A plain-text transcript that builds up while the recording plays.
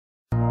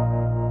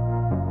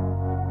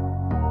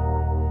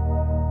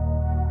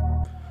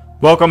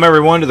Welcome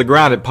everyone to the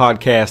Grind It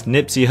Podcast.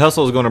 Nipsey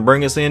Hussle is going to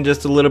bring us in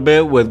just a little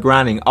bit with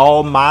grinding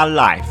all my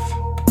life.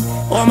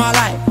 All my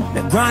life,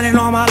 been grinding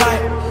all my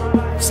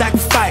life.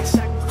 Sacrifice,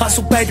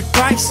 hustle paid the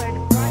price.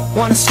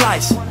 Want a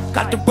slice,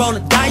 got to roll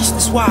the dice.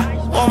 That's why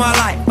all my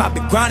life I've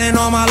been grinding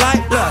all my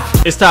life.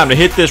 Look, It's time to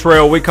hit this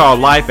rail we call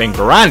life and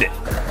grind it.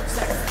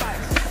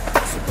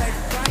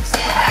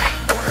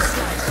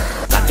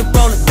 got to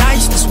roll the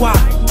dice. That's why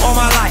all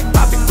my life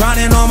I've been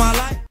grinding all my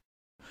life.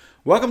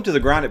 Welcome to the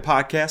Grind It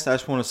Podcast. I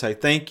just want to say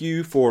thank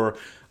you for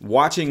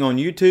watching on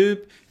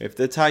YouTube. If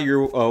that's how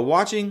you're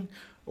watching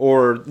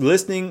or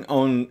listening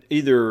on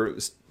either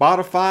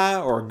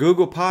Spotify or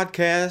Google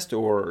Podcast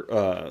or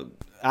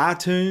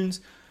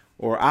iTunes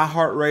or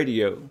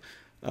iHeartRadio.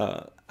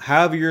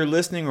 However you're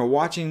listening or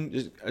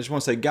watching, I just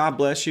want to say God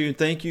bless you and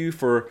thank you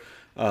for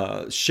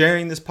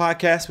sharing this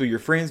podcast with your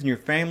friends and your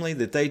family,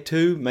 that they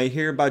too may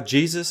hear about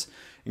Jesus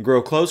and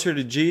grow closer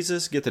to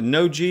Jesus, get to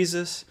know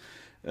Jesus,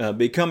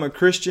 become a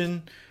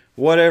Christian,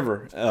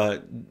 whatever.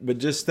 But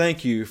just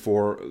thank you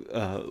for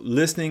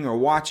listening or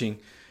watching.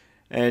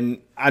 And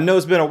I know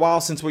it's been a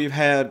while since we've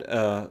had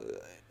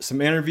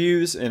some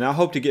interviews, and I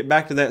hope to get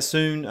back to that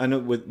soon. I know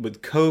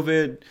with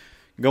COVID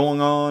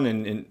going on,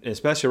 and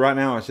especially right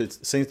now,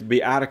 it seems to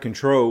be out of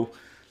control.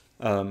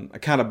 I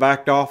kind of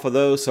backed off of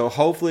those. So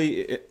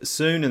hopefully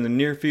soon in the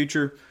near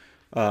future,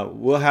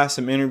 we'll have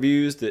some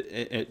interviews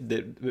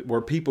that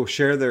where people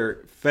share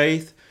their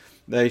faith.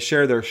 They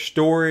share their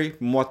story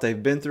and what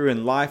they've been through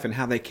in life and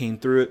how they came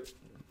through it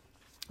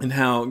and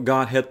how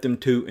God helped them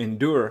to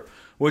endure,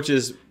 which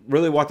is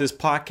really what this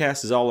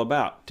podcast is all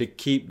about, to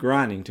keep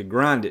grinding, to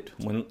grind it.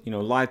 When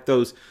life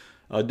throws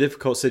a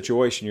difficult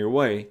situation your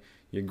way,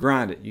 you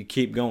grind it, you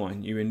keep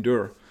going, you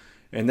endure.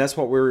 And that's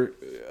what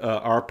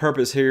our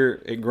purpose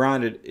here at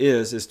Grinded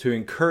is to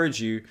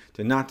encourage you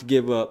to not to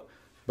give up,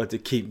 but to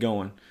keep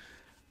going.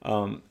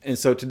 And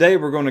so today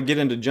we're going to get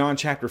into John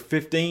chapter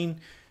 15.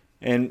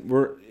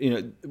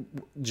 And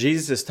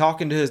Jesus is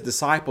talking to his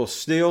disciples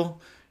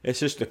still. It's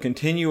just a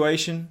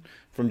continuation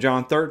from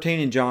John 13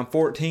 and John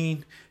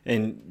 14.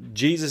 And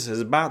Jesus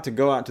is about to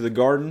go out to the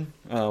garden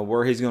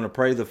where he's going to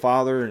pray to the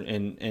Father,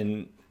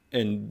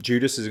 and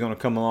Judas is going to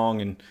come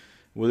along and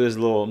with his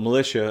little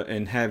militia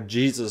and have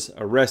Jesus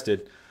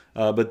arrested.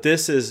 But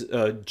this is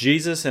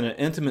Jesus in an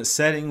intimate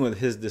setting with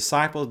his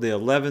disciples, the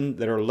 11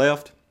 that are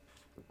left.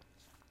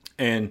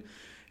 And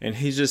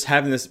he's just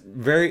having this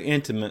very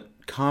intimate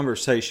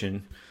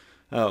conversation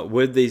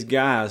with these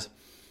guys,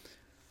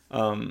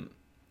 and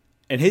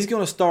he's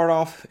going to start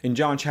off in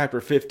John chapter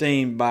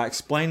 15 by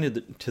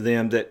explaining to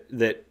them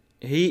that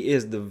he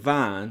is the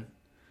vine,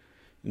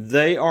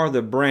 they are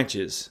the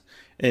branches,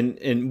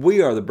 and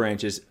we are the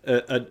branches.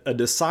 A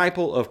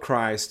disciple of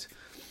Christ,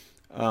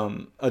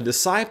 a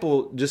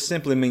disciple just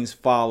simply means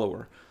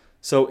follower.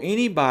 So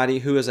anybody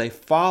who is a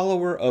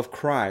follower of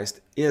Christ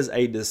is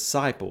a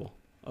disciple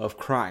of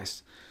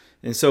Christ.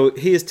 And so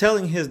he is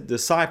telling his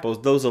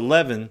disciples, those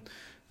 11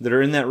 that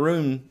are in that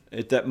room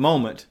at that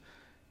moment,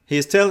 he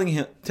is telling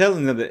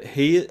them that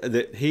he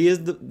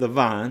is the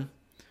vine,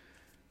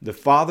 the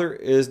Father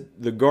is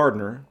the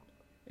gardener,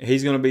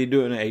 he's going to be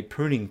doing a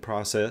pruning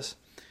process,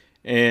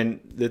 and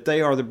that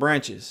they are the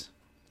branches.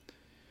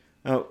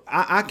 Now,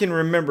 I can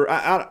remember,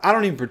 I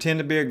don't even pretend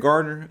to be a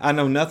gardener. I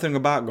know nothing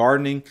about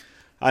gardening.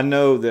 I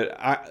know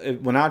that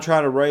when I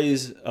try to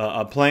raise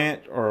a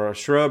plant or a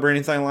shrub or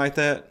anything like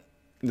that,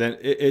 then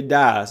it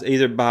dies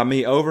either by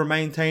me over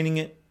maintaining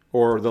it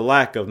or the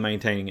lack of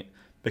maintaining it,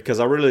 because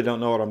I really don't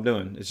know what I'm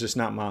doing. It's just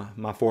not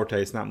my forte.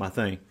 It's not my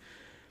thing.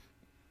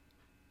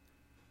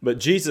 But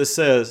Jesus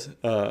says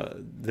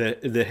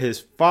that his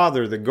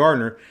Father, the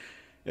gardener,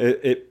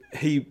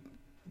 he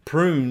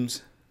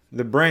prunes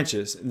the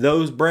branches,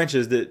 those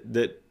branches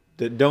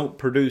that don't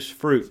produce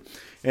fruit.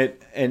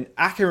 And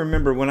I can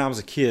remember when I was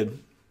a kid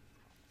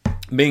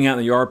being out in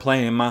the yard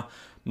playing, and my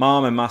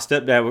mom and my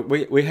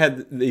stepdad, we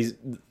had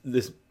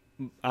this.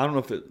 I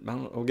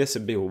guess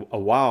it'd be a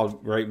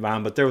wild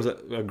grapevine, but there was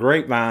a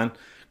grapevine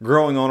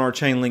growing on our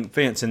chain link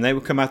fence, and they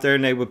would come out there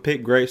and they would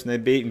pick grapes, and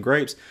they'd be eating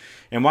grapes.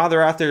 And while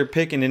they're out there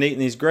picking and eating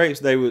these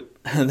grapes, they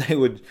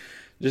would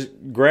just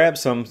grab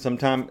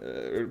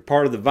sometime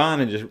part of the vine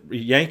and just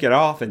yank it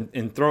off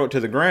and throw it to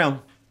the ground.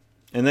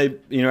 And they,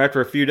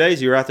 after a few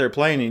days, you're out there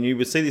playing, and you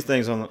would see these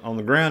things on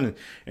the ground,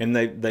 and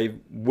they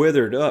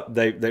withered up,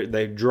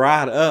 they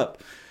dried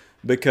up,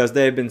 because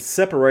they have been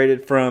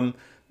separated from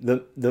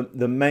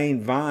the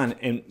main vine.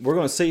 And we're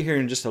going to see here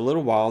in just a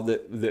little while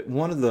that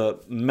one of the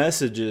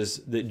messages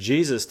that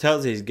Jesus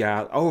tells these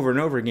guys over and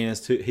over again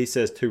is he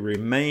says to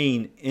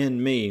remain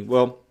in me.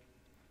 Well,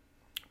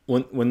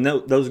 when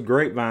those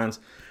grapevines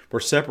were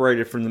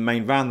separated from the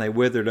main vine, they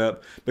withered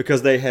up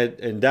because they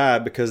had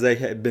died because they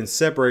had been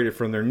separated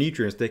from their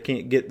nutrients. They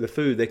can't get the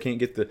food. They can't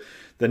get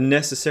the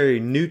necessary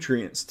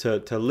nutrients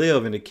to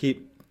live and to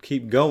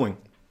keep going,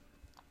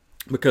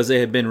 because they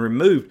had been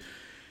removed.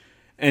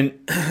 And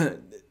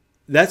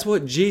that's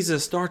what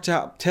Jesus starts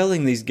out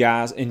telling these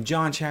guys in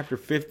John chapter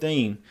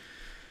 15,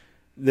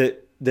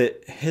 that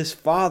his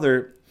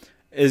Father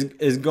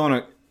is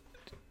going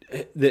to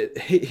that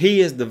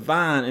he is the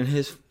vine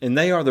and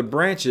they are the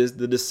branches,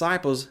 the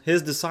disciples,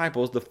 his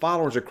disciples, the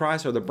followers of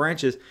Christ are the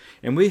branches,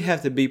 and we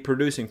have to be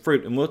producing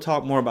fruit. And we'll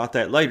talk more about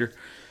that later.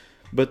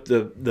 But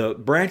the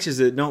branches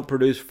that don't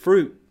produce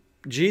fruit,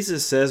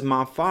 Jesus says,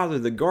 my Father,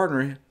 the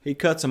gardener, he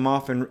cuts them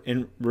off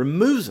and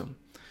removes them.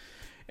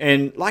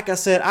 And like I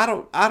said, I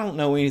don't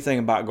know anything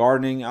about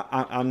gardening.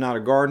 I'm not a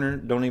gardener.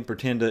 Don't even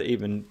pretend to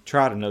even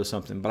try to know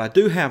something. But I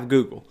do have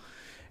Google.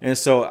 And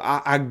so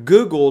I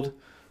Googled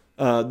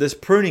this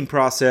pruning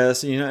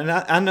process, and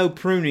I know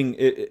pruning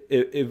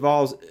it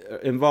involves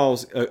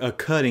a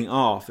cutting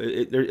off.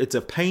 It's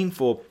a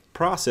painful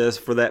process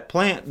for that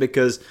plant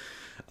because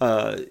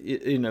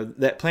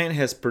that plant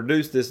has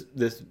produced this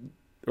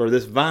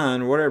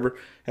vine or whatever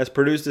has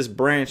produced this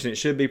branch, and it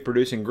should be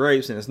producing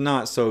grapes, and it's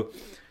not. So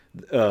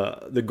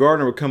the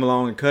gardener would come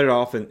along and cut it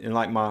off, and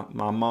like my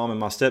mom and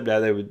my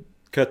stepdad, they would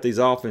cut these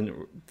off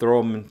and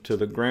throw them into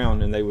the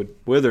ground, and they would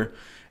wither.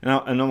 And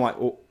I'm like,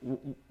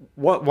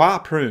 well, why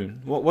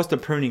prune? What's the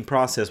pruning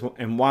process,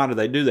 and why do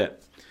they do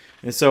that?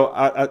 And so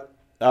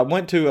I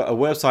went to a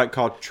website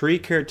called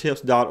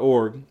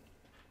treecaretips.org,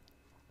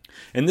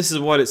 and this is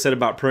what it said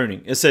about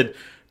pruning. It said,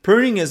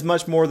 pruning is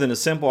much more than a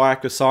simple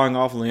act of sawing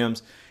off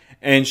limbs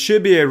and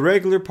should be a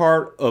regular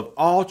part of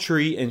all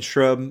tree and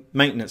shrub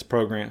maintenance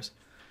programs.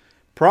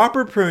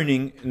 Proper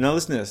pruning, now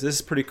listen to this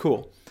is pretty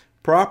cool.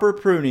 Proper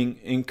pruning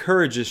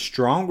encourages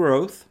strong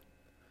growth.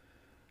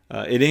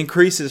 It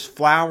increases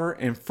flower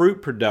and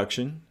fruit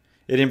production.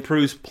 It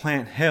improves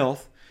plant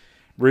health,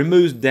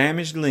 removes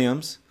damaged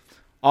limbs,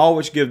 all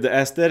which give the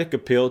aesthetic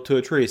appeal to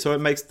a tree. So it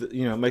makes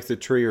the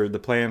tree or the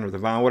plant or the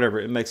vine, whatever,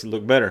 it makes it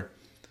look better.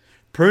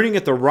 Pruning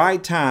at the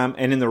right time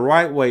and in the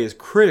right way is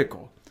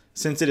critical,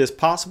 since it is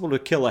possible to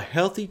kill a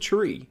healthy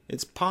tree.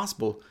 It's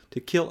possible to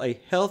kill a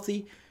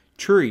healthy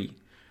tree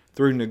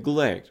through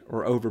neglect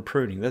or over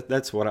pruning.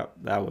 That's what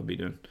I would be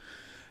doing.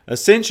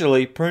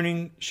 Essentially,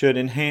 pruning should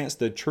enhance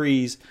the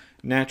tree's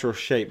natural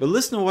shape. But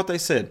listen to what they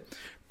said.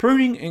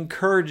 Pruning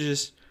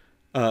encourages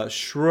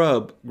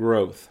shrub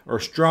growth or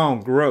strong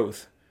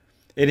growth.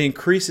 It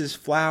increases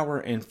flower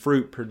and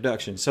fruit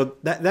production. So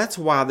that's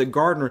why the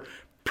gardener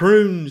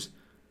prunes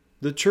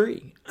the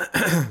tree.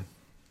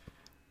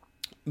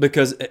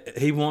 Because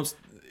he wants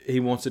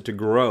it to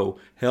grow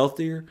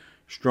healthier,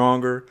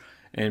 stronger,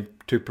 and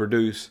to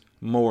produce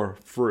more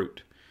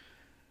fruit.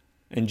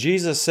 And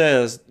Jesus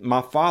says,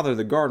 my Father,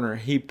 the gardener,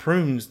 he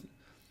prunes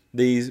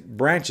these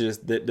branches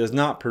that does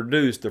not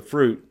produce the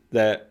fruit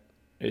that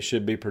it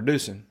should be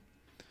producing.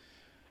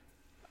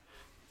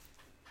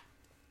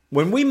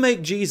 When we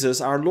make Jesus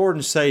our Lord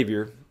and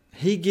Savior,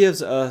 he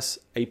gives us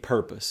a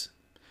purpose.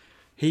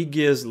 He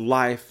gives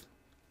life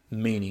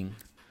meaning.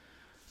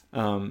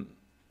 And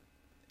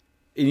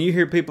you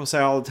hear people say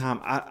all the time,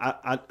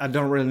 I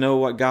don't really know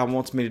what God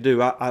wants me to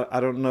do. I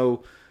don't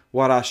know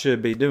what I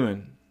should be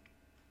doing.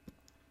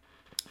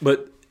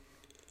 But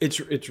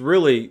it's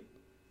really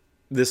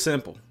this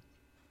simple.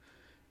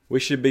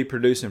 We should be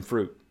producing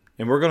fruit.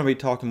 And we're going to be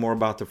talking more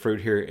about the fruit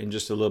here in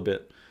just a little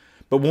bit.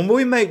 But when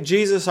we make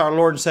Jesus our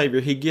Lord and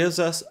Savior, he gives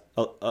us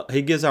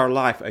he gives our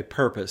life a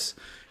purpose.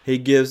 He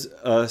gives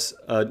us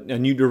a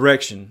new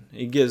direction.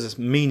 He gives us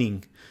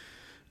meaning.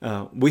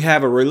 We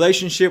have a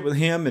relationship with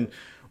him, and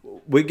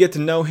we get to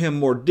know him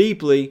more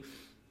deeply,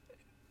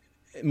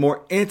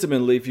 more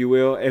intimately, if you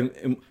will.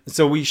 And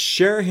so we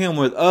share him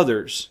with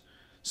others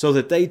so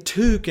that they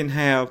too can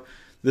have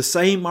the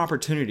same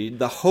opportunity,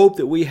 the hope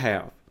that we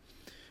have.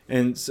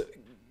 And so,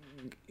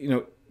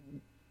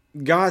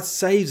 God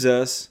saves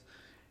us,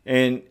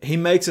 and he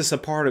makes us a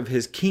part of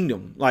his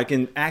kingdom. Like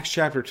in Acts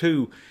chapter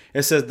 2,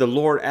 it says the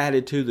Lord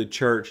added to the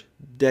church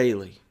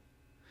daily.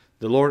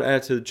 The Lord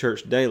added to the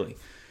church daily.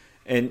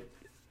 And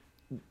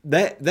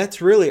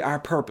that's really our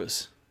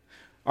purpose.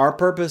 Our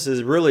purpose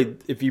is really,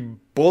 if you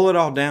boil it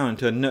all down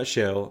into a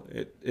nutshell,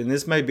 and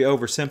this may be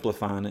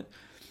oversimplifying it,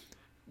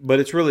 but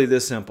it's really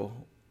this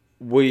simple.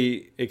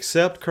 We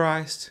accept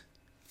Christ,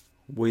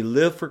 we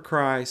live for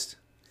Christ,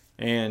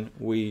 and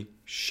we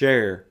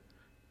share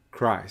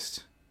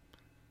Christ.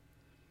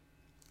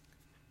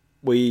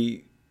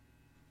 We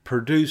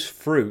produce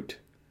fruit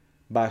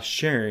by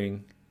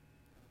sharing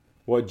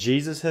what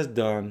Jesus has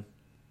done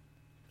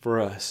for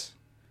us.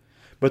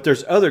 But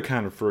there's other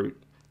kind of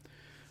fruit.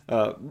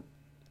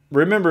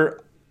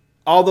 Remember,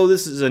 although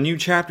this is a new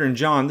chapter in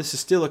John, this is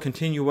still a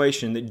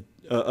continuation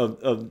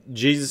of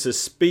Jesus'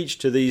 speech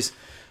to these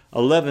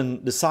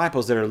 11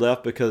 disciples that are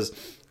left, because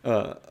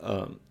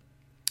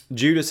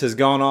Judas has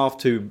gone off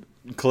to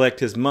collect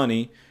his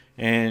money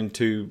and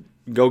to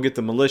go get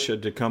the militia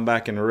to come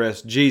back and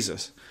arrest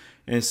Jesus.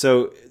 And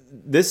so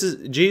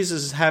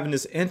Jesus is having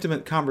this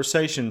intimate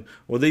conversation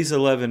with these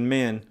 11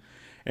 men.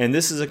 And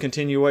this is a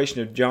continuation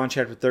of John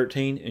chapter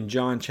 13 and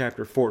John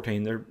chapter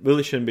 14. There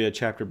really shouldn't be a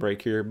chapter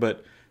break here,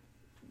 but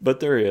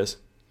there is.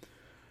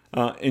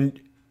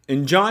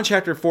 In John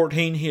chapter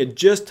 14, he had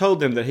just told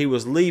them that he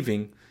was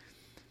leaving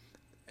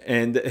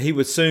and that he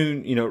would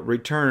soon,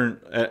 return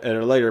at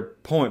a later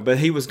point. But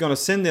he was going to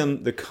send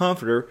them the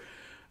Comforter,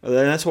 And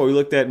that's what we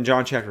looked at in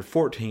John chapter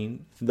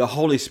 14. The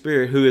Holy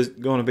Spirit, who is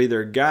going to be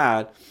their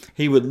guide,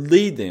 He would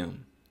lead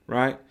them,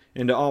 right,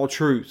 into all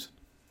truth.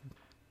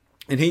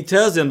 And He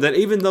tells them that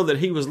even though that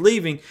He was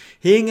leaving,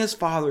 He and His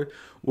Father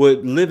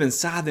would live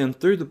inside them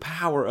through the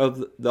power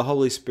of the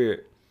Holy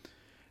Spirit.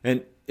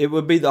 And it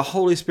would be the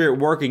Holy Spirit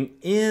working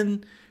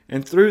in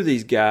and through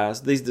these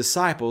guys, these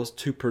disciples,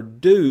 to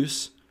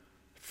produce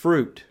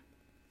fruit.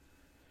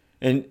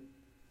 And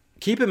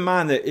keep in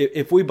mind that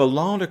if we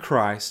belong to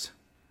Christ,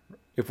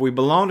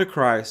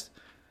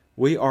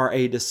 we are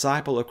a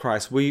disciple of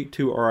Christ. We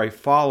too are a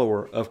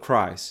follower of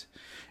Christ.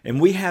 And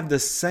we have the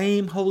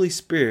same Holy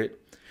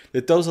Spirit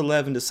that those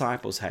 11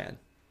 disciples had.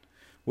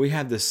 We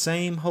have the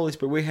same Holy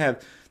Spirit. We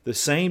have the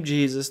same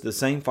Jesus, the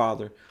same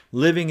Father,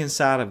 living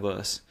inside of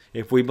us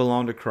if we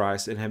belong to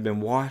Christ and have been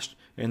washed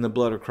in the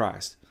blood of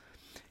Christ.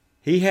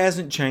 He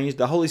hasn't changed.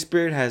 The Holy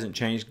Spirit hasn't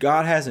changed.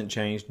 God hasn't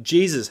changed.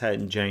 Jesus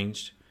hadn't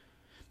changed,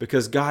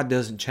 because God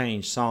doesn't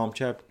change. Psalm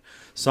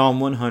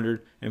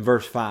 100 and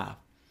verse 5.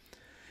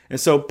 And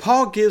so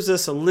Paul gives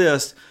us a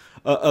list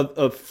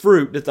of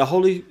fruit that the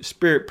Holy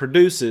Spirit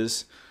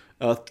produces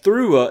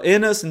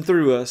in us and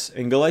through us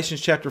in Galatians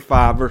chapter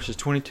 5, verses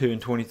 22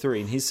 and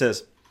 23. And he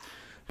says,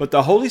 but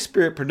the Holy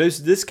Spirit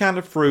produces this kind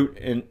of fruit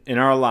in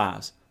our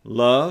lives: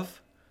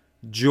 love,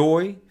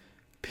 joy,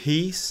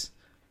 peace,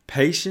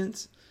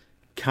 patience,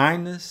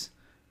 kindness,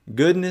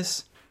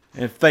 goodness,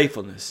 and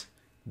faithfulness,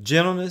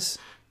 gentleness,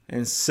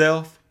 and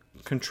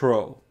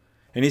self-control.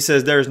 And he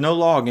says there is no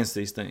law against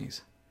these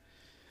things.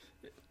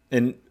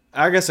 And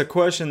I guess a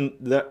question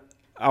that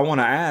I want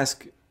to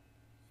ask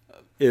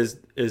is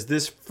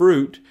this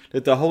fruit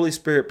that the Holy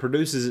Spirit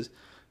produces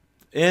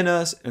in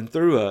us and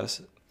through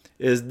us,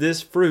 is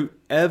this fruit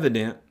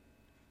evident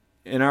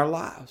in our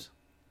lives?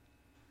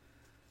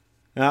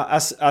 Now, I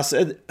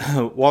said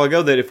a while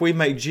ago that if we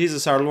make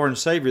Jesus our Lord and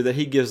Savior, that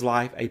He gives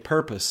life a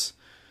purpose.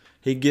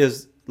 He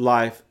gives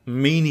life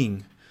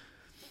meaning.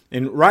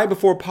 And right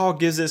before Paul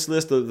gives this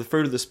list of the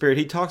fruit of the Spirit,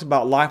 he talks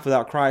about life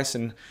without Christ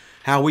and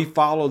how we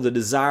follow the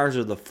desires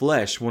of the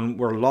flesh when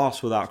we're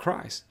lost without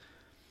Christ.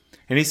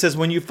 And he says,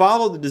 when you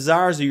follow the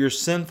desires of your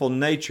sinful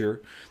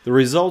nature, the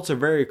results are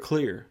very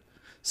clear: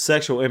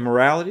 sexual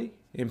immorality,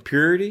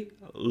 impurity,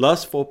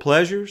 lustful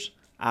pleasures,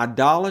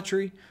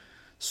 idolatry,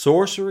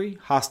 sorcery,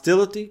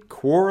 hostility,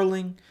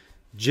 quarreling,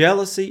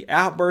 jealousy,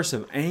 outbursts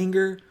of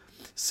anger,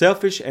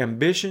 selfish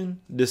ambition,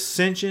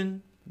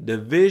 dissension,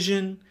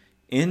 division,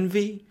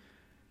 envy,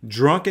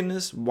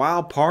 drunkenness,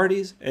 wild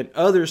parties, and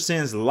other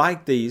sins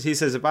like these. He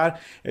says,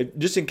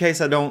 just in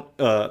case I don't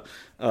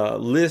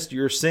list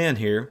your sin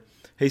here,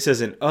 he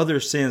says, and other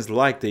sins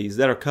like these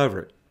that'll cover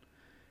it.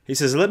 He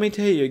says, let me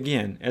tell you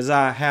again, as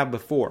I have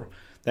before,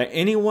 that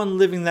anyone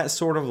living that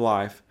sort of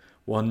life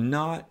will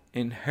not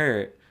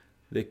inherit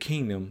the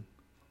kingdom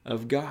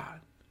of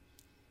God.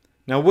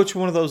 Now, which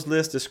one of those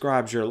lists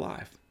describes your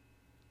life?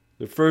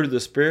 The fruit of the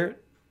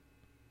Spirit,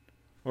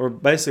 or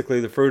basically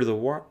the fruit of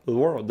the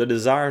world, the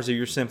desires of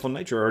your sinful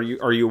nature?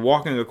 Are you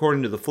walking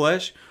according to the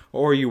flesh,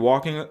 or are you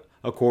walking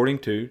according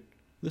to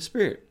the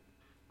Spirit?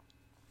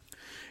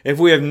 If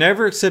we have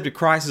never accepted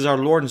Christ as our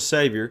Lord and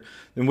Savior,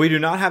 then we do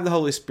not have the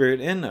Holy Spirit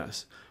in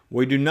us.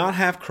 We do not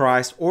have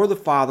Christ or the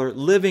Father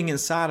living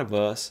inside of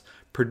us,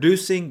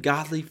 producing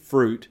godly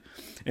fruit.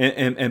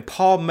 And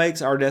Paul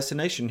makes our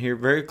destination here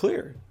very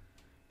clear.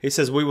 He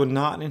says we will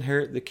not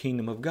inherit the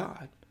kingdom of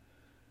God.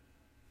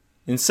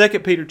 In 2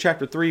 Peter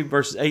chapter 3,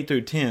 verses 8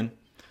 through 10,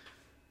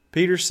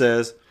 Peter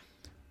says,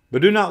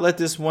 but do not let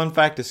this one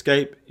fact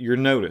escape your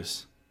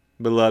notice,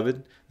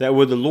 beloved, that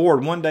with the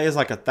Lord 1 day is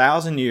like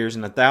 1,000 years,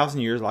 and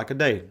 1,000 years like a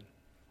day.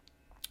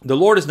 The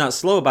Lord is not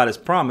slow about His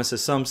promise,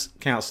 as some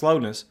count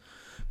slowness,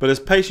 but is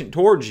patient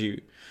towards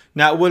you,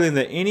 not willing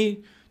that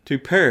any to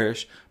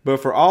perish, but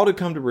for all to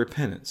come to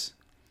repentance.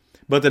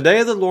 But the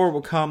day of the Lord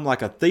will come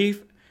like a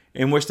thief,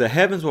 in which the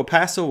heavens will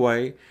pass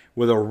away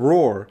with a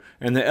roar,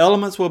 and the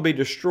elements will be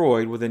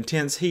destroyed with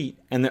intense heat,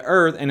 and the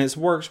earth and its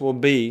works will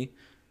be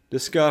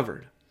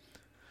discovered.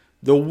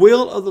 The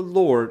will of the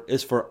Lord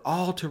is for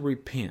all to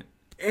repent.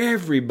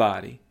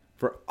 Everybody,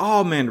 for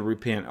all men to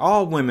repent,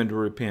 all women to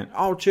repent,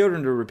 all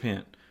children to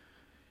repent,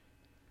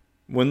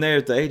 when they're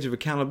at the age of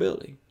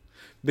accountability.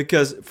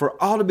 Because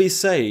for all to be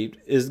saved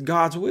is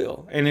God's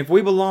will. And if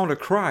we belong to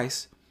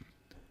Christ,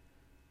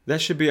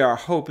 that should be our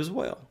hope as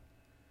well.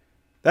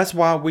 That's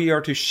why we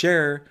are to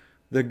share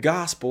the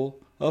gospel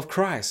of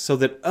Christ, so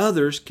that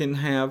others can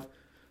have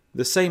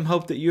the same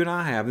hope that you and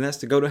I have, and that's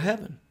to go to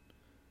heaven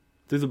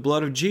through the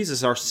blood of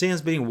Jesus, our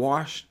sins being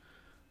washed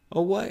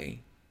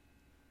away.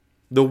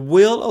 The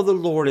will of the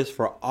Lord is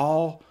for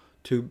all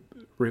to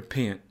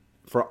repent,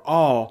 for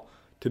all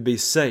to be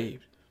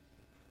saved.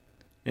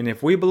 And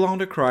if we belong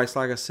to Christ,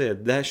 like I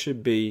said, that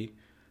should be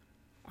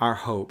our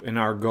hope and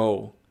our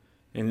goal.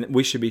 And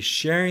we should be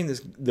sharing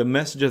the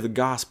message of the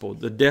gospel,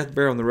 the death,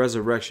 burial, and the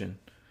resurrection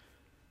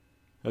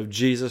of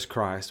Jesus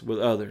Christ with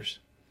others.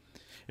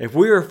 If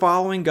we are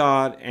following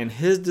God and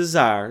His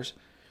desires,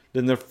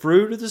 then the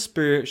fruit of the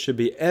Spirit should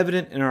be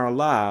evident in our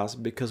lives,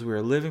 because we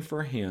are living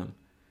for Him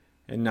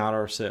and not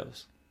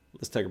ourselves.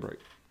 Let's take a break.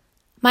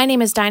 My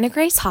name is Dinah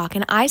Grace Hawk,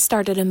 and I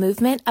started a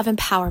movement of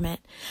empowerment.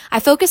 I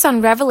focus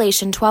on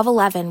Revelation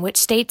 12:11, which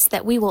states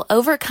that we will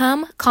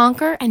overcome,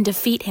 conquer, and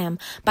defeat him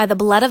by the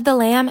blood of the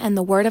Lamb and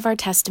the word of our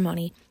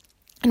testimony.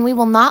 And we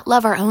will not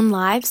love our own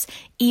lives,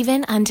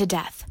 even unto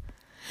death.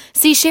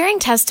 See, sharing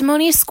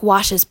testimony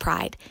squashes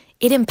pride.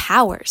 It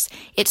empowers,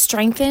 it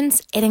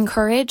strengthens, it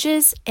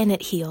encourages, and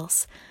it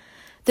heals.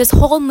 This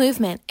whole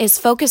movement is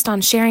focused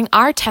on sharing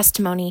our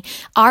testimony,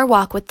 our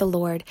walk with the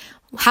Lord,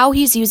 how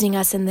He's using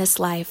us in this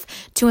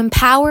life to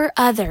empower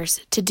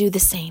others to do the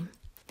same.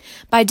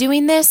 By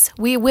doing this,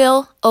 we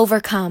will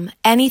overcome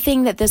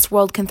anything that this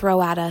world can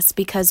throw at us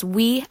because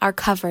we are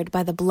covered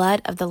by the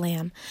blood of the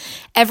Lamb.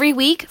 Every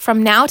week,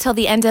 from now till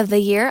the end of the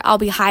year, I'll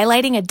be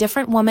highlighting a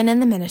different woman in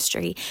the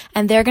ministry,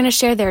 and they're going to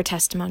share their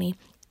testimony.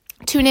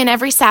 Tune in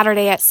every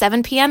Saturday at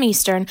 7 p.m.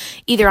 Eastern,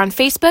 either on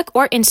Facebook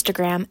or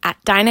Instagram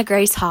at Dinah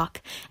Grace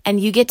Hawk, and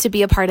you get to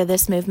be a part of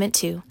this movement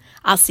too.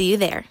 I'll see you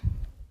there.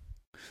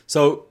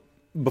 So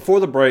before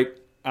the break,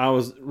 I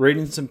was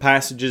reading some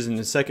passages in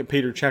the 2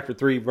 Peter chapter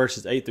 3,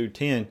 verses 8 through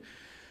 10.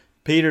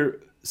 Peter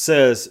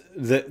says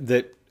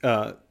that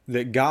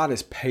God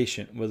is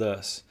patient with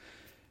us,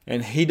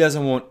 and He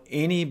doesn't want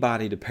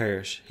anybody to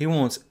perish. He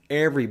wants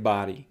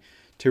everybody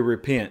to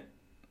repent.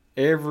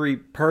 Every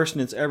person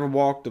that's ever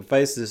walked the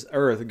face of this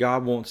earth,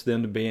 God wants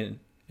them to be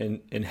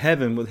in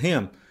heaven with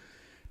Him.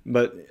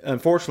 But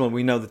unfortunately,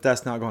 we know that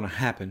that's not going to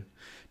happen,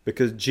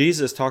 because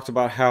Jesus talks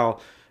about how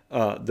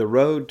the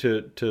road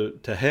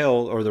to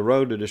hell, or the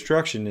road to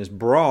destruction, is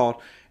broad,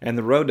 and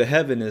the road to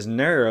heaven is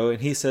narrow,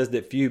 and He says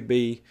that few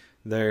be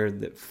there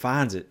that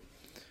finds it.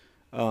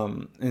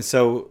 And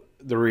so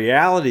the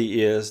reality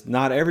is,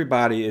 not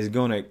everybody is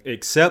going to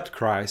accept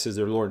Christ as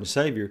their Lord and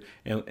Savior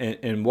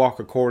and walk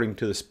according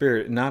to the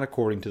Spirit, not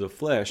according to the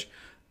flesh.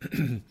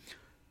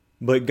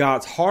 But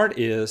God's heart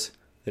is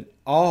that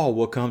all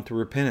will come to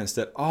repentance,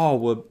 that all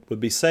would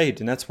be saved.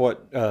 And that's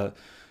what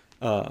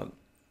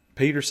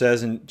Peter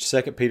says in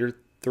 2 Peter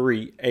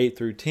 3, 8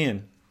 through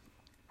 10.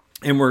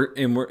 And we're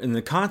in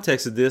the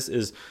context of this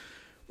is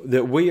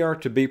that we are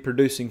to be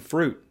producing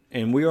fruit,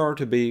 and we are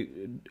to be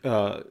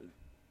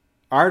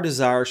God's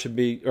desire should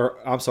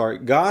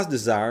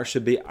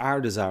be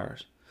our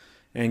desires.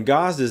 And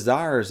God's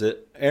desire is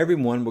that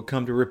everyone will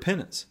come to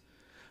repentance.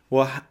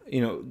 Well,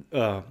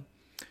 I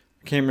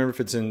can't remember if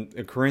it's in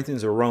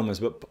Corinthians or Romans,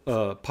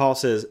 but Paul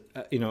says,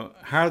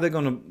 how are they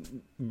going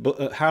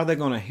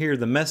to hear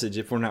the message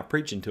if we're not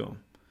preaching to them?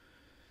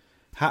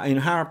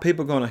 How are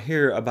people going to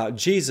hear about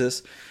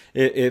Jesus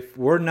if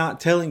we're not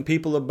telling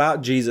people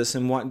about Jesus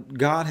and what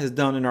God has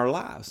done in our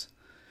lives?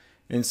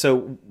 And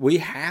so we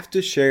have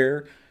to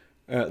share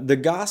the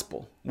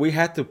gospel. We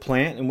have to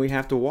plant and we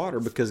have to water,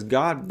 because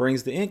God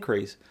brings the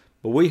increase.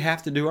 But we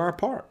have to do our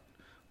part.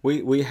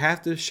 We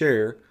have to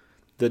share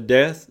the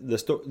death,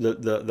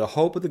 the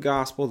hope of the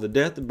gospel, the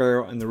death, the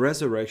burial, and the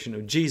resurrection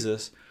of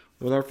Jesus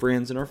with our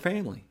friends and our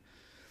family,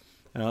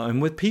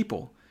 and with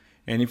people.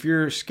 And if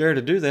you're scared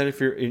to do that,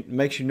 it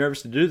makes you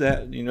nervous to do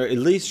that, at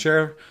least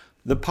share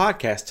the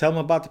podcast. Tell them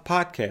about the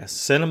podcast.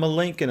 Send them a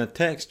link in a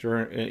text,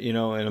 or in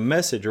a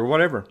message or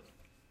whatever.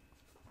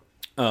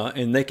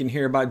 And they can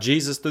hear about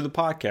Jesus through the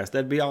podcast.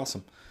 That'd be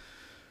awesome.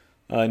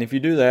 And if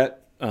you do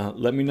that,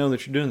 let me know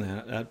that you're doing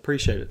that. I'd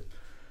appreciate it.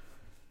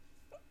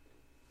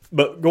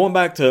 But going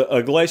back to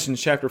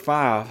Galatians chapter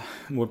 5,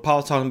 where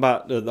Paul's talking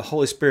about the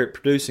Holy Spirit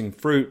producing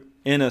fruit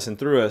in us and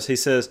through us, he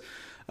says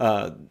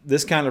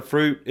this kind of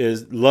fruit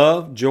is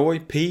love, joy,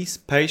 peace,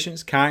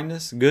 patience,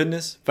 kindness,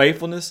 goodness,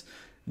 faithfulness,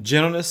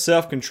 gentleness,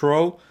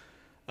 self-control.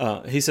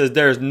 He says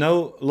there is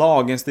no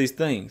law against these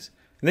things.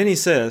 And then he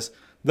says,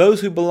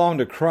 those who belong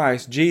to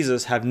Christ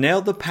Jesus have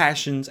nailed the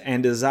passions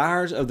and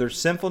desires of their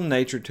sinful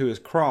nature to His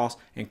cross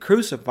and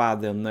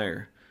crucified them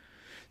there.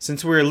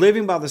 Since we are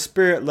living by the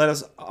Spirit, let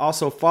us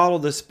also follow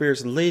the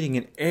Spirit's leading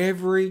in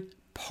every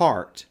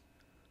part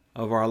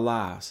of our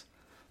lives.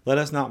 Let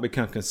us not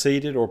become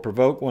conceited or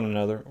provoke one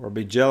another or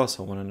be jealous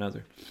of one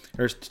another.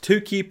 There's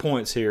two key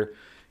points here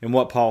in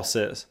what Paul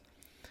says.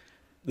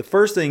 The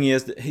first thing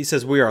is that he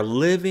says we are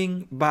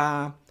living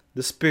by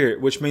the Spirit,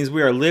 which means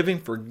we are living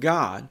for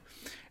God.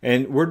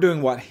 And we're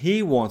doing what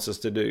He wants us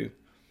to do,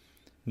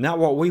 not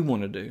what we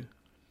want to do.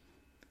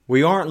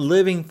 We aren't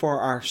living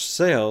for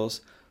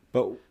ourselves,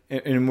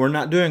 and we're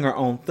not doing our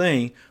own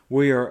thing.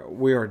 We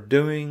are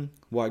doing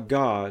what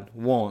God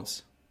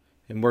wants,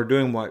 and we're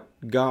doing what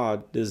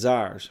God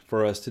desires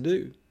for us to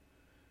do.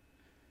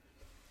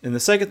 And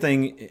the second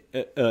thing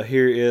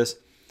here is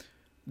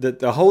that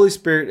the Holy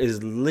Spirit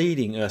is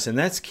leading us, and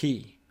that's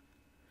key.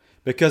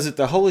 Because if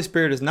the Holy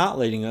Spirit is not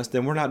leading us,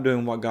 then we're not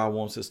doing what God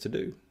wants us to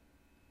do.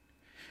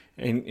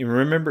 And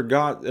remember,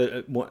 God,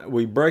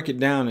 we break it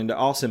down into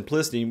all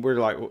simplicity. We're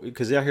like,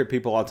 because I hear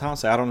people all the time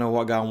say, I don't know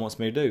what God wants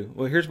me to do.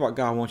 Well, here's what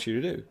God wants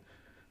you to do.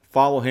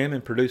 Follow Him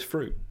and produce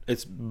fruit.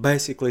 It's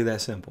basically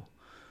that simple.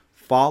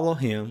 Follow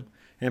Him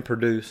and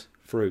produce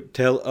fruit.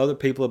 Tell other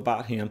people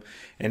about Him.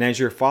 And as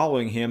you're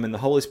following Him and the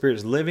Holy Spirit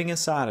is living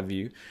inside of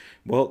you,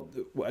 well,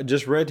 I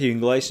just read to you in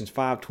Galatians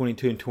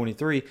 5:22 and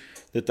 23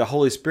 that the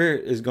Holy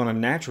Spirit is going to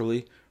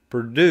naturally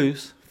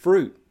produce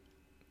fruit.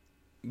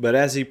 But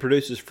as he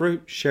produces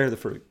fruit, share the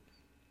fruit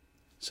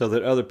so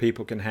that other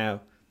people can have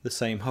the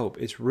same hope.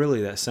 It's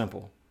really that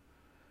simple.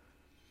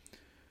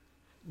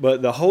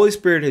 But the Holy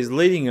Spirit is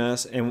leading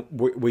us, and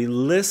we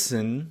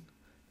listen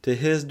to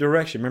his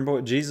direction. Remember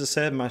what Jesus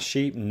said, my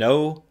sheep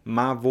know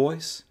my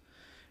voice?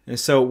 And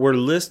so we're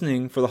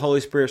listening for the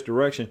Holy Spirit's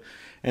direction.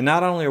 And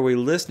not only are we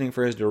listening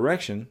for his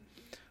direction,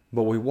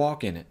 but we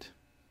walk in it.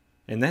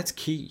 And that's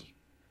key.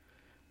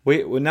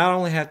 We not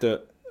only have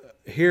to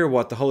hear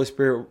what the Holy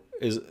Spirit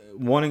is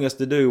wanting us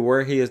to do,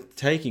 where he is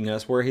taking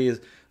us, where he is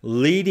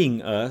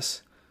leading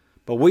us,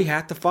 but we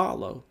have to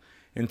follow.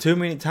 And too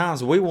many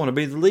times we want to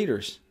be the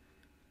leaders.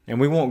 And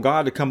we want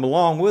God to come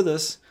along with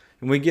us,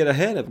 and we get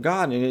ahead of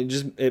God, and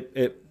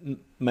it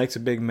makes a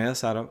big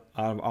mess out of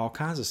all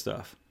kinds of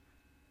stuff.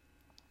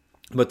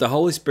 But the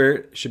Holy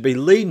Spirit should be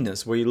leading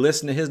us. We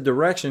listen to his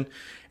direction,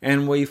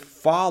 and we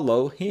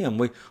follow him.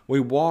 We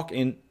walk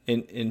in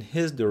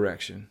his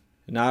direction,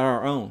 not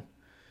our own.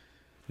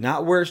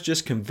 Not where it's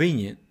just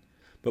convenient,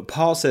 but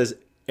Paul says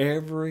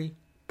every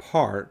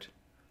part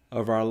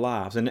of our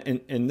lives.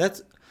 And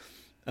that's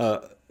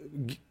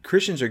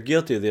Christians are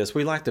guilty of this.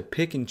 We like to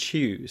pick and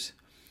choose.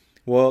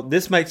 Well,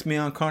 this makes me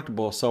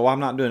uncomfortable, so I'm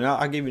not doing it.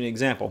 I'll give you an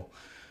example.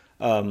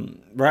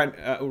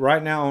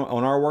 Right now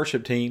on our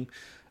worship team,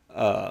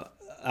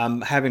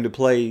 I'm having to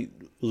play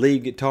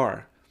lead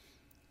guitar.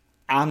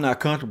 I'm not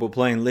comfortable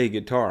playing lead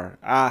guitar.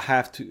 I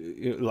have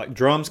to, like,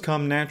 drums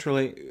come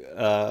naturally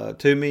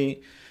to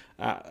me.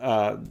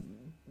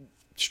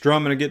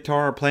 Strumming a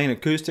guitar, playing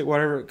acoustic,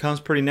 whatever, it comes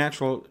pretty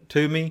natural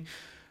to me.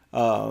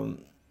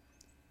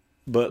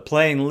 But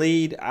playing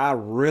lead, I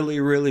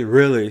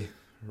really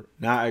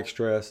not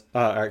stress,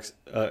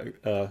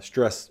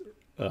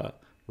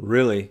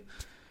 really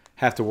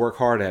have to work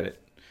hard at it.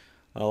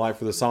 Like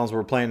for the songs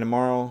we're playing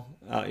tomorrow,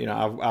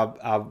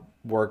 I've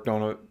worked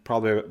on it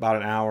probably about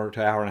an hour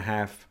to hour and a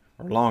half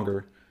or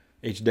longer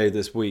each day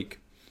this week.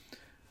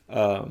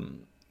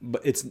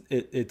 But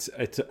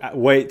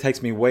it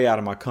takes me way out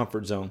of my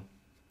comfort zone.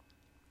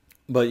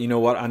 But you know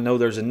what? I know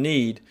there's a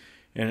need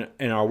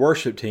in our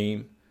worship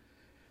team,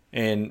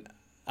 and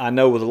I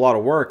know with a lot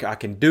of work I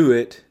can do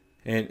it.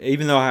 And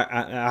even though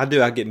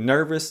I get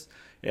nervous.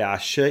 Yeah, I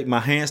shake. My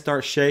hands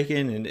start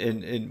shaking,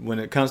 and when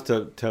it comes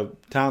to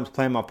times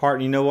playing my part,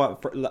 and you know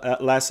what?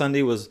 Last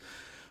Sunday was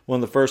one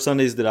of the first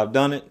Sundays that I've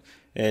done it,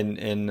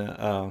 and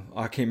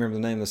I can't remember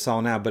the name of the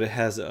song now, but it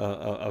has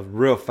a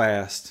real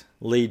fast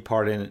lead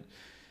part in it,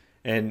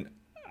 and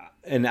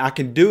I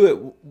can do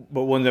it.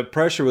 But when the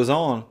pressure was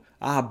on,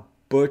 I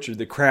butchered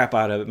the crap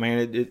out of it,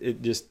 man.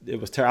 It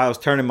was I was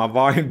turning my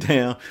volume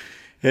down.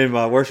 And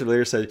my worship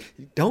leader said,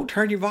 "Don't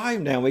turn your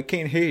volume down. We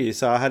can't hear you."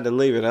 So I had to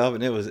leave it up,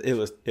 and it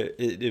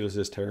was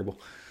just terrible.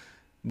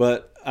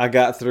 But I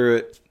got through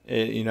it,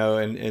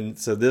 and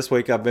so this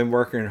week I've been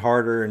working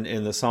harder,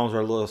 and the songs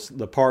are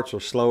the parts are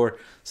slower.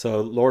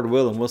 So Lord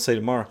willing, we'll see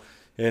tomorrow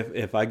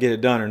if I get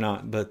it done or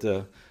not. But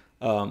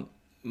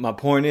my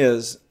point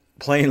is,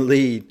 playing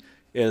lead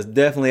is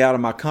definitely out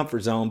of my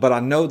comfort zone. But I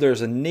know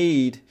there's a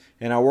need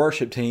in our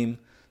worship team.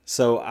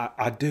 So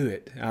I do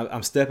it.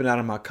 I'm stepping out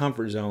of my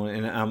comfort zone,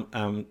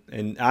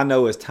 and I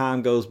know as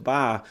time goes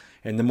by,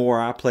 and the more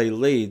I play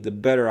lead, the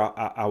better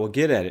I will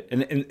get at it.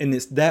 And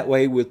it's that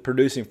way with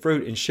producing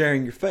fruit and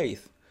sharing your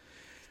faith.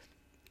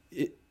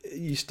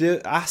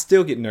 I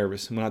still get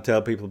nervous when I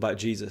tell people about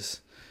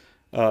Jesus.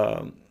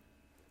 I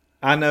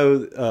know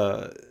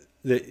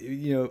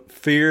that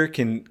fear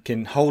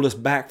can hold us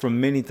back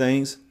from many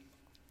things,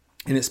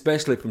 and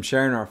especially from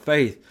sharing our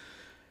faith.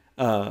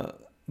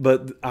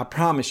 But I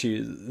promise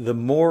you, the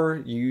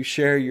more you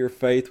share your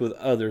faith with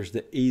others,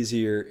 the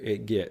easier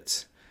it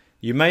gets.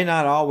 You may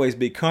not always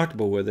be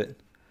comfortable with it,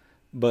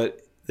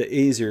 but the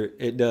easier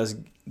it does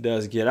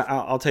get.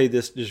 I'll tell you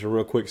this, just a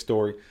real quick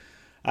story.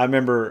 I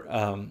remember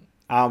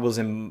I was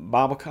in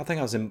Bible.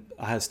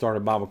 I had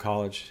started Bible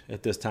college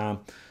at this time,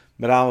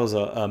 but I was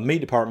a meat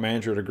department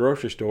manager at a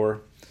grocery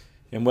store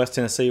in West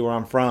Tennessee, where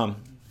I'm from.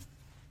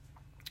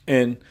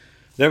 And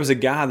there was a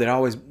guy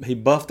that he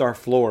buffed our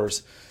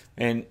floors,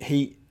 and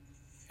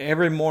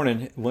every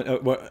morning,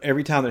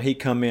 every time that he'd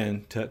come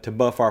in to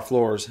buff our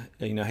floors,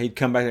 he'd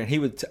come back there and he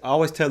would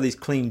always tell these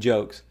clean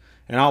jokes.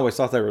 And I always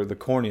thought they were the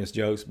corniest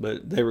jokes,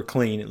 but they were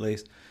clean at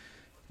least.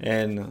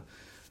 And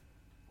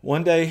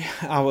one morning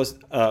I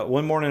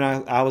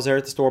was there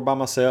at the store by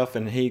myself,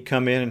 and he'd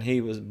come in and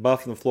he was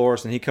buffing the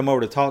floors, and he'd come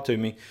over to talk to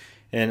me,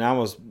 and I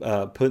was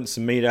putting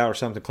some meat out or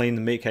something, cleaning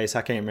the meat case.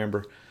 I can't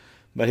remember.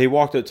 But he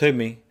walked up to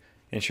me,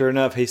 and sure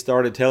enough, he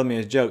started telling me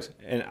his jokes.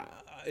 And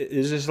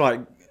it's just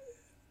like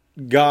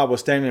God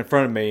was standing in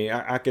front of me.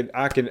 I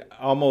could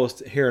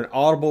almost hear an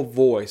audible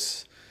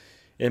voice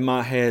in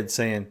my head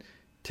saying,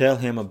 "Tell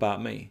him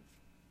about me.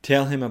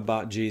 Tell him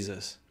about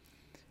Jesus."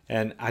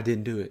 And I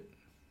didn't do it.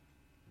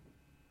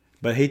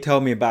 But he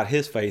told me about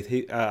his faith.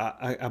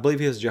 I believe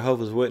he was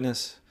Jehovah's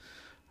Witness.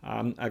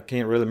 I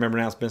can't really remember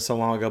now. It's been so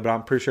long ago, but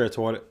I'm pretty sure it's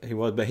what he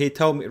was. But he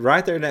told me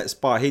right there in that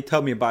spot. He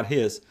told me about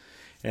his,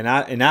 and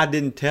I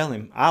didn't tell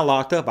him. I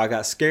locked up. I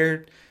got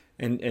scared,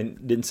 and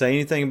didn't say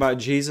anything about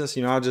Jesus.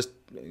 I just,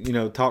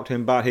 talked to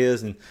him about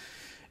his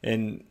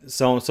and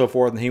so on and so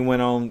forth. And he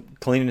went on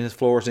cleaning his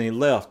floors and he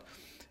left.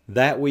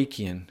 That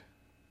weekend,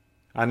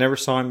 I never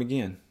saw him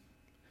again,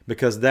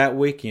 because that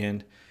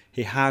weekend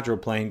he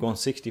hydroplaned going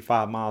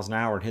 65 miles an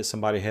hour and hit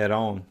somebody head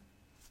on,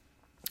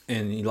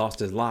 and he lost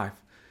his life.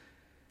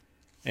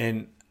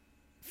 And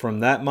from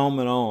that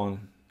moment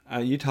on,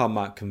 you talking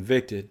about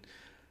convicted.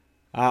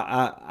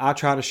 I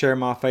try to share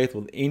my faith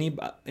with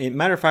anybody.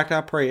 Matter of fact,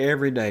 I pray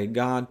every day,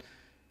 God,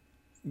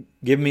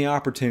 give me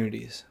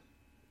opportunities.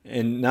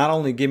 And not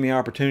only give me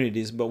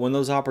opportunities, but when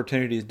those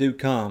opportunities do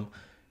come,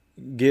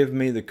 give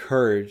me the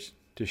courage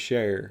to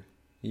share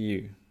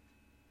you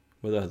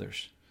with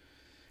others.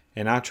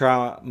 And I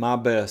try my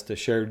best to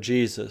share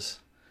Jesus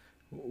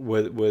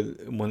with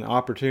when the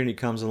opportunity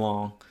comes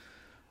along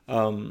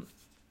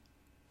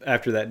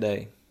after that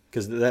day,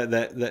 because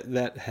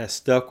that has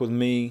stuck with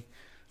me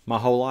my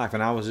whole life.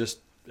 And I was just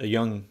a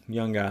young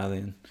guy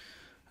then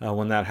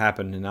when that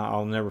happened, and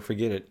I'll never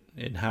forget it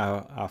and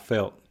how I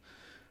felt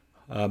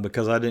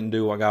because I didn't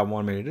do what God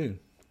wanted me to do.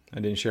 I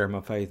didn't share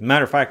my faith.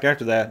 Matter of fact,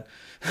 after that,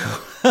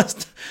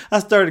 I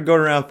started going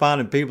around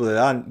finding people that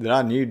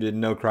I knew didn't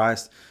know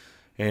Christ,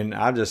 and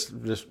I just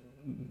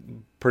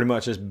pretty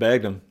much just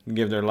begged them to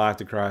give their life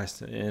to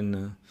Christ.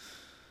 And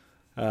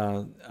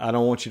I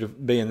don't want you to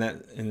be in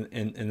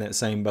that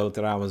same boat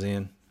that I was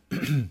in.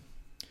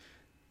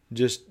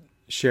 Just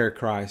share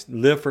Christ,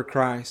 live for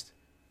Christ,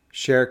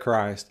 share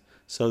Christ,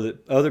 so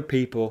that other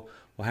people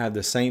will have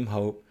the same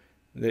hope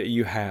that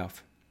you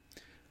have.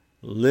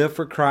 Live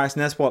for Christ,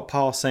 and that's what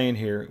Paul's saying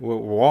here. We're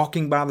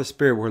walking by the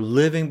Spirit. We're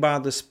living by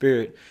the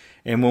Spirit.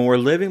 And when we're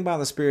living by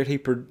the Spirit,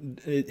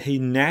 He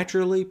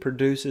naturally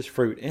produces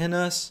fruit in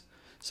us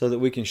so that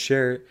we can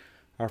share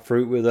our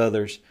fruit with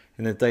others,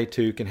 and that they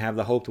too can have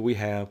the hope that we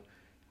have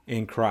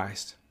in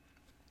Christ.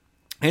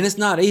 And it's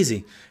not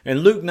easy. In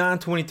Luke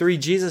 9:23,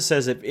 Jesus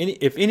says, if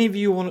any of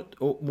you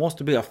wants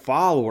to be a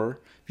follower,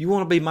 if you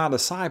want to be my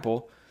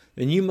disciple,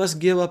 then you must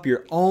give up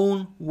your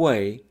own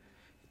way,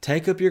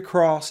 take up your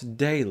cross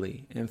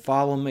daily, and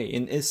follow me.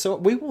 And so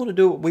we want to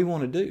do what we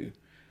want to do.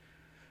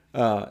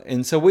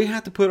 And so we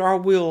have to put our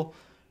will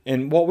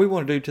and what we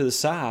want to do to the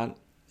side,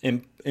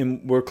 and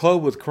we're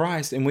clothed with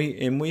Christ, and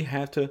we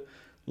have to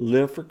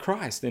live for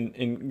Christ.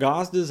 And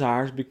God's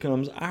desires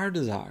becomes our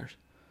desires.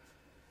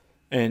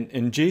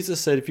 And Jesus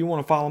said, if you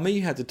want to follow me,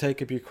 you have to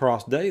take up your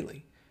cross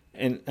daily.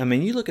 And I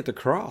mean, you look at the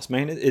cross,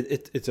 man,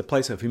 it's a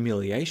place of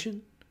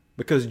humiliation,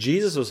 because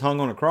Jesus was hung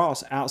on a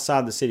cross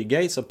outside the city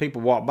gates, so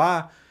people walk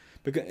by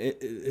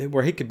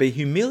where he could be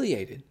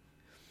humiliated.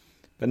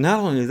 But not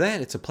only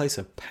that, it's a place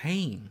of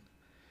pain.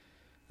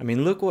 I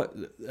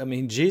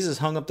mean, Jesus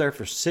hung up there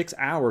for 6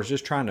 hours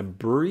just trying to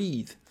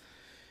breathe.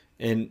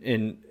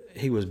 And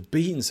he was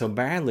beaten so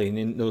badly,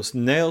 and those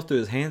nails through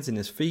his hands and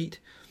his feet.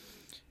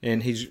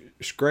 And he's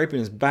scraping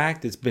his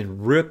back that's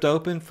been ripped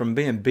open from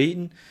being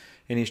beaten.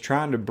 And he's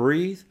trying to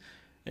breathe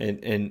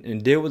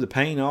and deal with the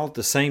pain all at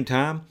the same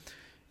time.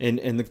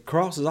 And the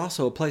cross is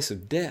also a place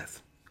of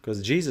death,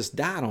 because Jesus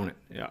died on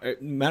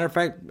it. Matter of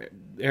fact,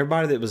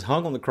 everybody that was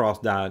hung on the cross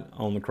died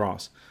on the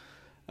cross.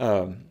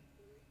 All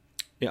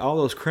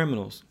those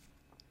criminals,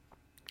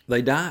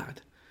 they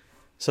died.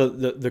 So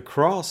the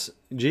cross,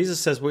 Jesus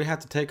says we have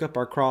to take up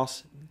our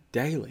cross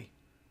daily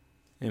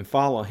and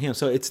follow him.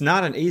 So it's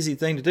not an easy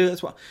thing to do.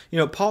 That's why,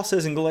 Paul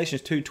says in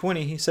Galatians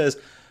 2:20, he says,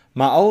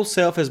 my old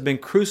self has been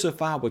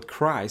crucified with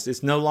Christ.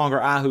 It's no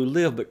longer I who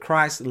live, but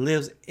Christ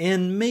lives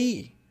in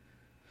me.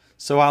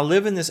 So I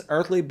live in this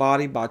earthly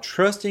body by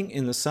trusting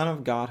in the Son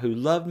of God who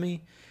loved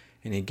me,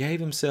 and he gave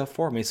himself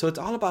for me. So it's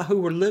all about who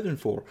we're living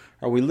for.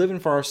 Are we living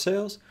for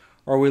ourselves,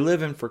 or are we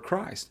living for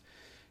Christ?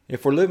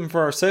 If we're living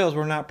for ourselves,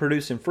 we're not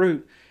producing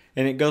fruit.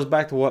 And it goes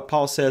back to what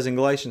Paul says in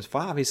Galatians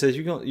 5. He says,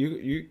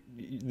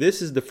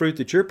 this is the fruit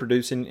that you're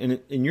producing,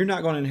 and you're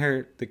not going to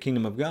inherit the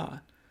kingdom of God.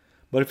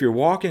 But if you're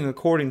walking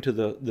according to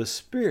the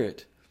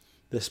Spirit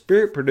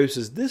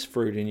produces this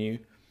fruit in you,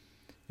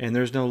 and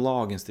there's no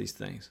law against these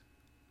things.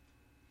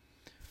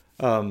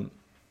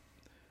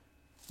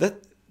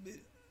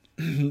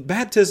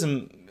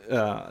 Baptism,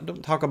 I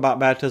don't talk about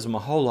baptism a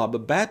whole lot,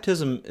 but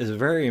baptism is a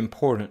very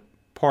important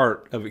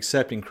part of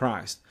accepting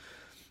Christ.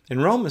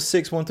 In Romans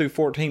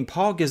 6:1-14,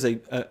 Paul gives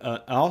an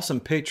awesome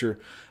picture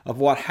of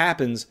what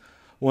happens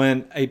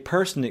when a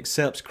person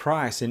accepts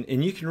Christ.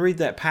 And you can read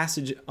that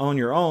passage on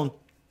your own.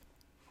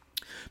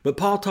 But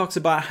Paul talks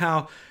about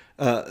how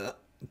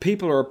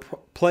people are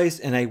placed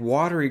in a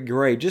watery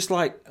grave, just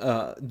like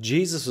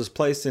Jesus was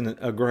placed in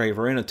a grave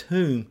or in a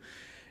tomb.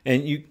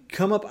 And you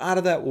come up out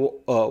of that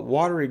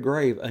watery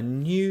grave, a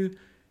new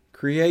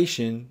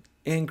creation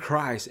in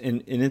Christ.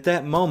 And at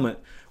that moment,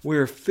 we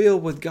are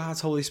filled with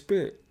God's Holy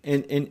Spirit.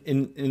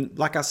 And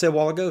like I said a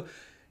while ago,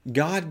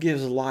 God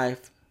gives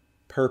life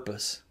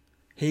purpose.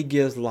 He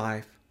gives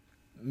life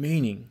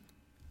meaning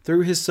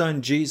through his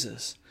Son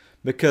Jesus,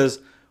 because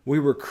we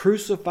were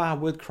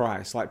crucified with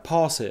Christ, like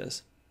Paul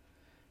says.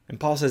 And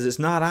Paul says, it's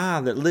not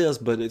I that lives,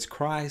 but it's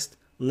Christ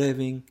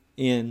living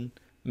in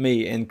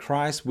me. And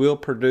Christ will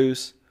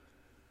produce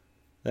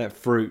that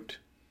fruit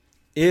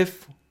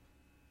if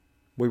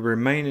we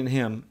remain in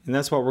Him. And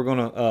that's what we're going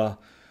to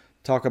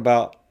talk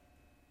about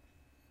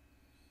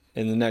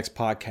in the next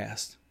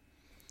podcast.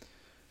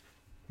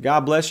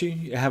 God bless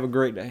you. Have a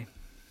great day.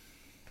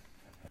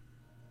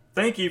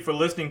 Thank you for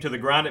listening to the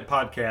Grind It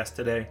Podcast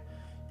today.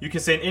 You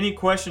can send any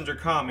questions or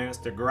comments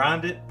to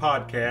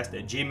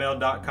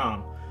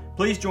grinditpodcast@gmail.com.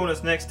 Please join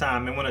us next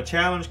time, and when a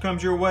challenge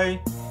comes your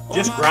way,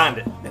 just grind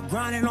it. Been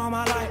grinding all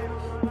my life,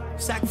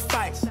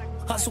 sacrifice,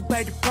 hustle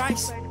paid the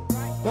price,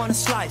 want a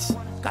slice,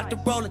 got to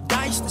roll the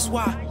dice, that's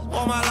why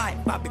all my life,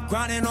 I've been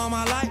grinding all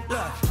my life,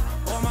 look,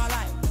 all my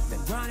life, been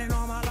grinding all